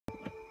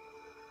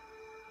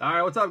All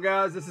right, what's up,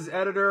 guys? This is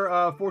editor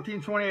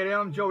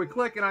 1428M, Joey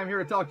Click, and I'm here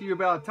to talk to you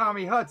about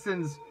Thommy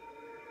Hutson's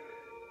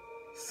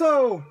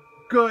so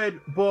good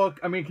book.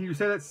 I mean, can you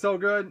say that's so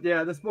good?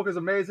 Yeah, this book is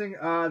amazing.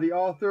 The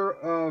author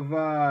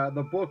of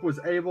the book was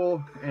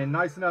able and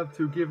nice enough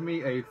to give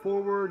me a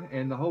foreword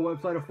and the whole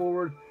website a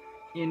foreword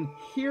in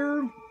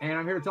here, and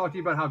I'm here to talk to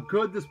you about how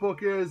good this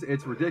book is.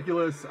 It's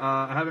ridiculous.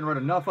 I haven't read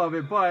enough of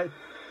it, but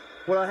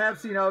what I have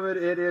seen of it,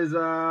 it is,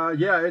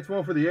 yeah, it's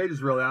one for the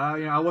ages, really.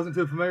 I wasn't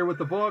too familiar with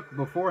the book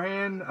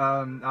beforehand.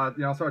 I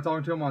started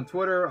talking to him on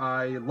Twitter.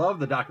 I love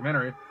the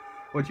documentary,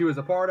 which he was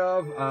a part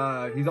of.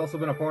 He's also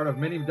been a part of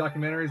many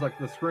documentaries, like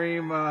the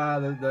Scream,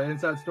 the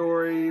Inside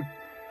Story,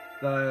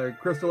 the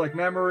Crystal Lake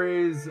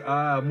Memories,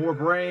 More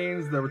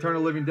Brains, the Return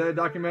of the Living Dead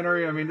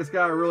documentary. I mean, this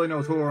guy really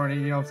knows horror, and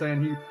he,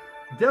 he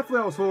definitely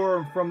knows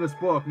horror from this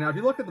book. Now, if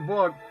you look at the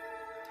book,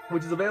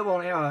 which is available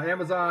on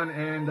Amazon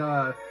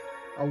and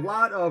a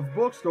lot of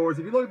bookstores,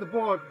 if you look at the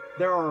book,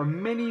 there are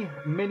many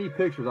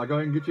pictures. I'll go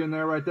ahead and get you in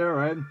there right there,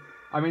 right?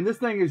 I mean, this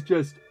thing is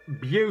just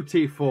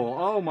beautiful.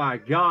 Oh my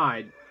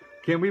God.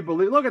 Can we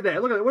believe? Look at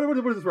that. Look at that. What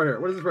is this right here?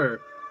 What is this right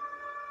here?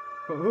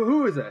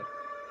 Who is that?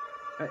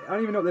 I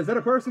don't even know. Is that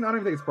a person? I don't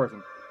even think it's a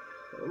person.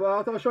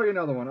 Well, I'll show you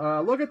another one.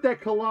 Look at that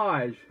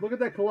collage. Look at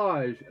that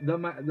collage.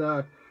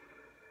 The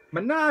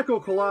maniacal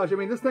collage. I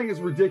mean, this thing is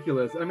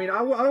ridiculous. I mean, I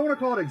don't want to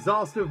call it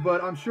exhaustive,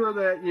 but I'm sure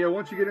that,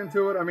 once you get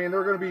into it, I mean,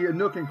 they're going to be a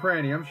nook and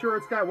cranny. I'm sure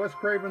it's got Wes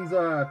Craven's,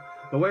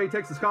 the way he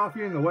takes his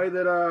coffee and the way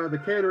that the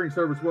catering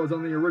service was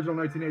on the original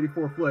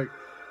 1984 flick.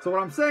 So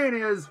what I'm saying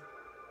is,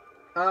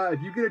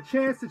 if you get a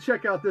chance to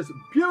check out this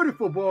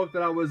beautiful book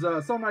that I was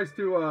so nice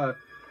to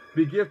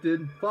be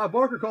gifted, Clive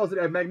Barker calls it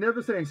a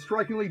magnificent and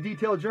strikingly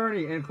detailed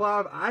journey. And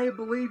Clive, I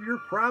believe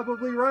you're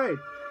probably right.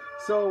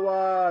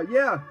 So,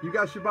 yeah, you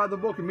guys should buy the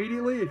book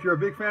immediately. If you're a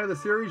big fan of the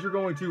series, you're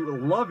going to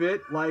love it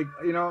like,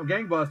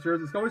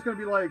 gangbusters. It's always going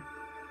to be like,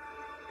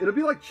 it'll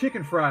be like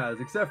chicken fries,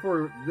 except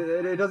for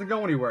it doesn't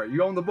go anywhere.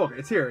 You own the book.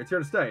 It's here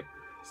to stay.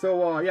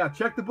 So, yeah,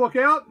 check the book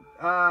out.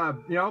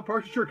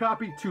 Purchase your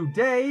copy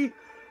today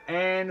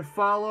and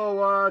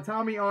follow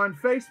Thommy on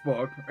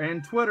Facebook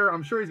and Twitter.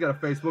 I'm sure he's got a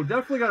Facebook.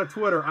 Definitely got a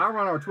Twitter. I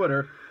run our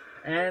Twitter.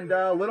 And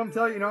let him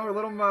tell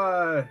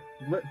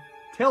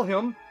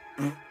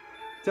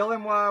Tell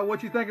him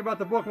what you think about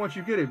the book once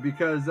you get it,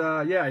 because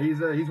yeah,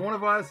 he's one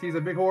of us. He's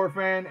a big horror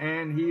fan,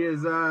 and he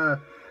is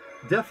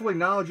definitely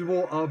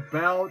knowledgeable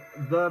about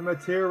the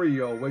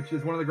material, which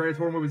is one of the greatest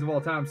horror movies of all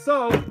time.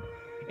 So,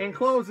 in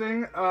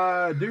closing,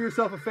 do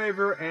yourself a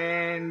favor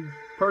and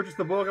purchase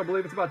the book. I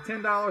believe it's about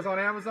 $10 on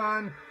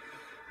Amazon,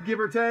 give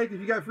or take. If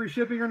you got free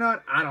shipping or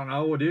not, I don't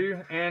know. Do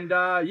you? And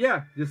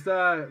yeah, just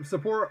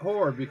support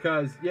horror,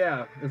 because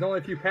yeah, there's only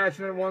a few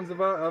passionate ones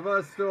of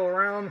us still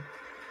around.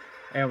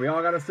 And we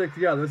all got to stick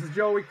together. This is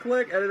Joey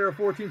Click, editor of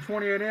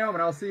 1428M, and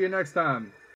I'll see you next time.